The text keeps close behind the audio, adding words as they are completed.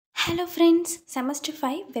Hello friends, semester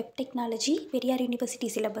 5 web technology Periyar University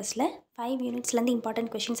syllabus 5 units important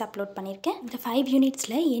questions upload பண்ணிருக்கேன். இந்த 5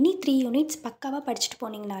 unitsல any 3 units பக்காவா படிச்சிட்டு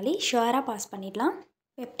போனீங்கனாலே ஷூரா pass பண்ணிடலாம்.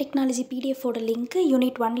 web technology PDF ஓட லிங்க்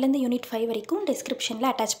unit 1 ல இருந்து unit 5 வரைக்கும்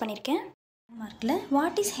descriptionல அட்டாச் பண்ணிருக்கேன். மார்க்ல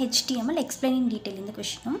what is HTML explain in detail இந்த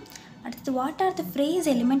क्वेश्चனும் அடுத்து what are the phrase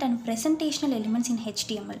element and presentational elements in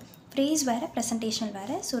HTML phrase வேற presentational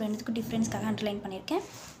வேற சோ ரெண்டுத்துக்கு டிஃபரன்ஸ்க்காக அண்டர்லைன் பண்ணிருக்கேன்.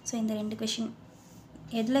 சோ இந்த ரெண்டு क्वेश्चन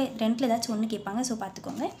எதுல ரெண்டுல ஏதாச்சும் ஒன்னு கேட்பாங்க சோ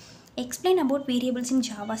பாத்துக்கோங்க. explain about variables in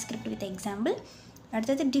javascript with example.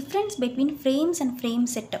 அடுத்து difference between frames and frame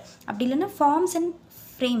set அப்படி இல்லனா forms and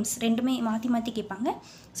frames ரெண்டுமே மாத்தி மாத்தி கேட்பாங்க.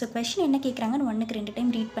 சோ क्वेश्चन என்ன கேக்குறாங்கன்னு ஒண்ணுக்கு ரெண்டு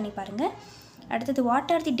டைம் ரீட் பண்ணி பாருங்க. அடுத்து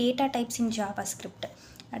what are the data types in javascript.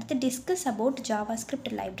 அடுத்து discuss about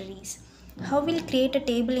javascript libraries. How will create a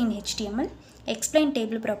table in HTML. Explain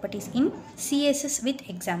table properties in CSS with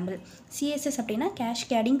example. CSS அப்படினா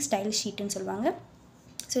cascading style sheet ன்னு சொல்வாங்க.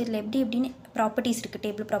 So இதில் எப்படின்னு properties இருக்குது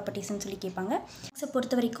table ப்ராப்பர்ட்டிஸ்ன்னு சொல்லி கேட்பாங்க. So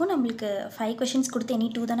பொறுத்த வரைக்கும் நம்மளுக்கு 5 கொஷின்ஸ் கொடுத்து எனி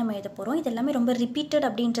 2 தான் நம்ம எழுத போகிறோம். இது எல்லாமே ரொம்ப ரிப்பீட்டட்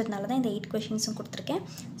அப்படின்றதுனால தான் இந்த 8 கொஷின்ஸும் கொடுத்துருக்கேன்.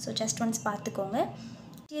 ஸோ ஜஸ்ட் ஒன்ஸ் பார்த்துக்கோங்க.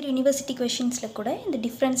 யூனிவர்சிட்டி கொஷின்ஸில் கூட இந்த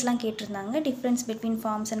டிஃப்ரென்ஸ்லாம் கேட்டிருந்தாங்க. Difference between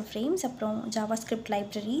forms and frames, அப்புறம் ஜாவாஸ்கிரிப்ட்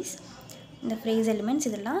லைப்ரரிஸ், இந்த ஃப்ரேஸ் எலிமெண்ட்ஸ்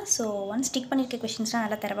இதெல்லாம். ஸோ ஒன்ஸ் டிக் பண்ணியிருக்க கொஷின்ஸ்லாம்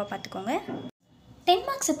நல்லா தரவாக பார்த்துக்கோங்க. 10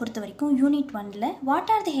 மார்க்ஸை பொறுத்த வரைக்கும் unit 1ல what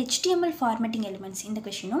are the HTML formatting elements இந்த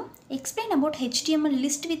கொஷினும் explain about HTML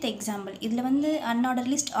list with example. இதில் வந்து அன்ஆர்டர்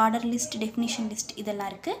list, order list, definition list இதெல்லாம்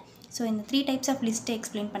இருக்குது. ஸோ இந்த 3 டைப்ஸ் ஆஃப் லிஸ்ட்டை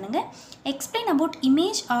எக்ஸ்பிளைன் பண்ணுங்கள். Explain about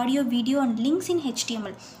image, audio, video and links in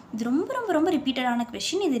HTML. இது ரொம்ப ரொம்ப ரொம்ப ரிப்பீட்டடான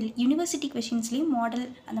கொஷின். இது யூனிவர்சிட்டி கொஷின்ஸ்லேயும் மாடல்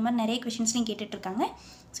அந்த மாதிரி நிறைய கொஷின்ஸ்லையும் கேட்டுட்ருக்காங்க.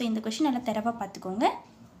 ஸோ இந்த கொஷின் நல்லா தரவாக பார்த்துக்கோங்க.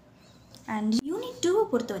 அண்ட் யூனிட் 2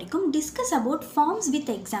 பொறுத்த வரைக்கும் discuss about forms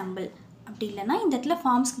with example. அப்படி இல்லைனா இந்த இடத்துல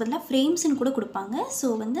ஃபார்ம்ஸ்க்கு பதிலாக ஃப்ரேம்ஸ்ன்னு கூட கொடுப்பாங்க. ஸோ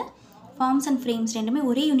வந்து ஃபார்ம்ஸ் அண்ட் ஃப்ரேம்ஸ் ரெண்டுமே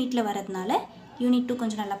ஒரே யூனிட்டில் வரதுனால யூனிட் 2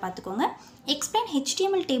 கொஞ்சம் நல்லா பார்த்துக்கோங்க. Explain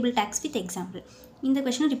HTML table tax with example. இந்த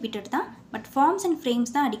கொஷினும் ரிப்பீட்டட் தான், பட் ஃபார்ம்ஸ் அண்ட்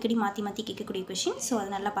ஃப்ரேம்ஸ் தான் அடிக்கடி மாற்றி மாற்றி கேட்கக்கூடிய கொஷின். ஸோ அதை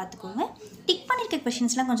நல்லா பார்த்துக்கோங்க. டிக் பண்ணியிருக்க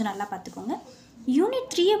கொஷின்ஸ்லாம் கொஞ்சம் நல்லா பார்த்துக்கோங்க.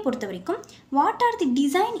 யூனிட் 3 பொறுத்த வரைக்கும் what are the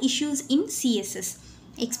design issues in CSS.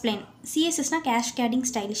 Explain. CSSனால் கேஷ்கேடிங்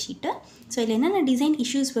style sheet. So இதில் என்னென்ன டிசைன்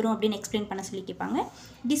இஷ்யூஸ் வரும் அப்படின்னு எக்ஸ்பிளைன் பண்ண சொல்லி கேட்பாங்க.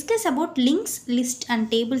 Discuss about links, list and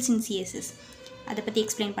tables in CSS. அதை பற்றி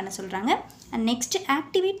எக்ஸ்பிளைன் பண்ண சொல்கிறாங்க. And next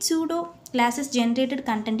activate pseudo classes generated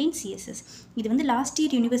content in CSS. இது வந்து last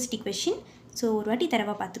year university question. So ஒரு வாட்டி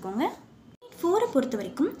தரவாக பார்த்துக்கோங்க. 4 பொறுத்த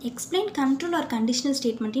வரைக்கும் explain control R conditional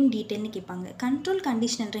statement இன் டீட்டெயில்னு கேட்பாங்க. கண்ட்ரோல்,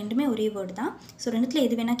 கண்டிஷனல் ரெண்டுமே ஒரே வேர்டு தான். ஸோ ரெண்டுத்தில்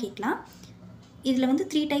எது வேணால் கேட்கலாம். இதில் வந்து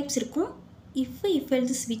 3 டைப்ஸ் இருக்கும். இஃப்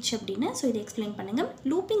else switch அப்படின்னு. ஸோ இதை எக்ஸ்பிளைன் பண்ணுங்கள்.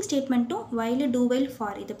 Looping ஸ்டேட்மெண்ட்டும் while, do while, for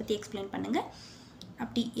இதை பற்றி எக்ஸ்பிளைன் பண்ணுங்கள்.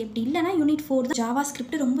 எப்படி இல்லைனா யூனிட் 4 தான்.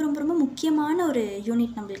 ஜாவாஸ்கிரிப்ட் ரொம்ப ரொம்ப ரொம்ப முக்கியமான ஒரு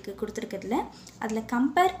யூனிட் நம்மளுக்கு கொடுத்துருக்கிறதுல. அதில்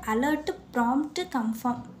compare, alert, prompt,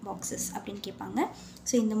 confirm boxes அப்படின்னு கேட்பாங்க.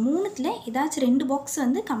 ஸோ இந்த 3த்தில் ஏதாச்சும் 2 பாக்ஸ்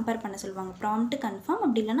வந்து கம்பேர் பண்ண சொல்லுவாங்க. ப்ராம்ப்ட், கன்ஃபார்ம்,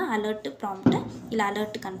 அப்படி இல்லைனா அலர்ட், ப்ராம்ப்ட், இல்லை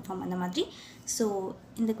அலர்ட், கன்ஃபார்ம் அந்த மாதிரி. ஸோ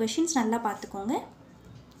இந்த கொஷின்ஸ் நல்லா பார்த்துக்கோங்க.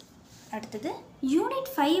 அடுத்தது யூனிட்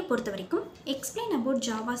 5 பொறுத்த வரைக்கும் எக்ஸ்பிளைன் அபவுட்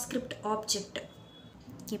ஜாவாஸ்கிரிப்ட் ஆப்ஜெக்ட்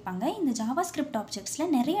கேட்பாங்க. இந்த ஜாவாஸ்கிரிப்ட்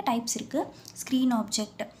ஆப்ஜெக்ட்ஸில் நிறைய டைப்ஸ் இருக்குது. ஸ்க்ரீன்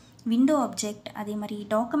ஆப்ஜெக்ட், விண்டோ ஆப்ஜெக்ட், அதே மாதிரி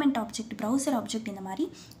டாக்குமெண்ட் ஆப்ஜெக்ட், ப்ரௌசர் ஆப்ஜெக்ட், இந்த மாதிரி.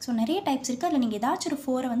 ஸோ நிறைய டைப்ஸ் இருக்குது. அதில் நீங்கள் ஏதாச்சும் ஒரு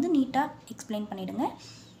 4 வந்து நீட்டாக எக்ஸ்பிளைன் பண்ணிவிடுங்க.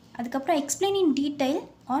 அதுக்கப்புறம் explain in detail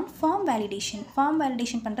on form validation. Form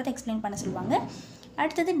validation பண்ணுறதை எக்ஸ்பிளைன் பண்ண சொல்லுவாங்க.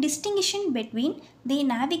 அடுத்தது distinction between the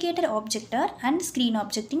navigator ஆப்ஜெக்டர் and screen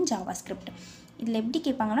object in JavaScript. இதில் எப்படி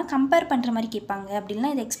கேட்பாங்கன்னா கம்பேர் பண்ணுற மாதிரி கேட்பாங்க. அப்படின்னா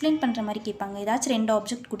இதை எக்ஸ்பிளைன் பண்ணுற மாதிரி கேட்பாங்க. ஏதாச்சும் 2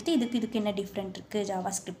 ஆப்ஜெக்ட் கொடுத்து இதுக்கு என்ன டிஃப்ரெண்ட் இருக்குது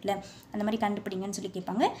ஜாவாஸ்கிரிப்டில் அந்த மாதிரி கண்டுபிடிங்கன்னு சொல்லி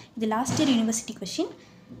கேட்பாங்க. இது last year university question.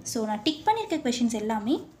 So நான் டிக் பண்ணியிருக்க கொஷின்ஸ்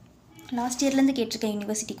எல்லாமே லாஸ்ட் இயர்லேருந்து கேட்டிருக்க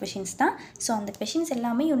யூனிவர்சிட்டி கொஷின்ஸ் தான். ஸோ அந்த கொஷின்ஸ்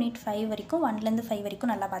எல்லாமே யூனிட் 5 வரைக்கும் 1லேருந்து 5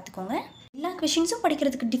 வரைக்கும் நல்லா பார்த்துக்கோங்க. எல்லா கொஷின்ஸும்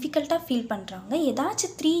படிக்கிறதுக்கு டிஃபிகல்ட்டாக ஃபீல் பண்ணுறாங்க.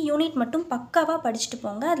 ஏதாச்சும் 3 யூனிட் மட்டும் பக்காவாக படிச்சுட்டு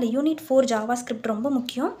போங்க. அதில் யூனிட் 4 ஜாவாஸ்கிரிப்ட் ரொம்ப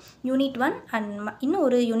முக்கியம். யூனிட் 1 அண்ட் இன்னும்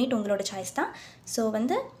ஒரு யூனிட் உங்களோட சாய்ஸ் தான். ஸோ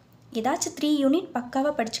வந்து ஏதாச்சும் 3 யூனிட்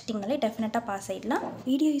பக்காவாக படிச்சுக்கிட்டிங்களே டெஃபினட்டாக பாஸ் ஆகிடலாம்.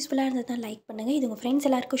 வீடியோ யூஸ்ஃபுல்லாக இருந்ததுனா லைக் பண்ணுங்கள். இது உங்கள் ஃப்ரெண்ட்ஸ்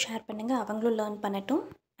எல்லாருக்கும் ஷேர் பண்ணுங்கள். அவங்களும் லேர்ன் பண்ணட்டும்.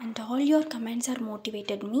 And all your comments R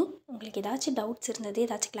motivated me. உங்களுக்கு ஏதாச்சும் டவுட்ஸ் இருந்தது,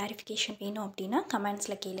 ஏதாச்சும் கிளாரிஃபிகேஷன் வேணும் அப்படின்னா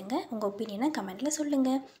கமெண்ட்ஸில் கேளுங்க. உங்கள் ஒப்பீனியனை கமெண்ட்டில்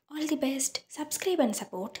சொல்லுங்கள். All the best. Subscribe and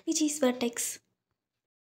support Viji's vertex.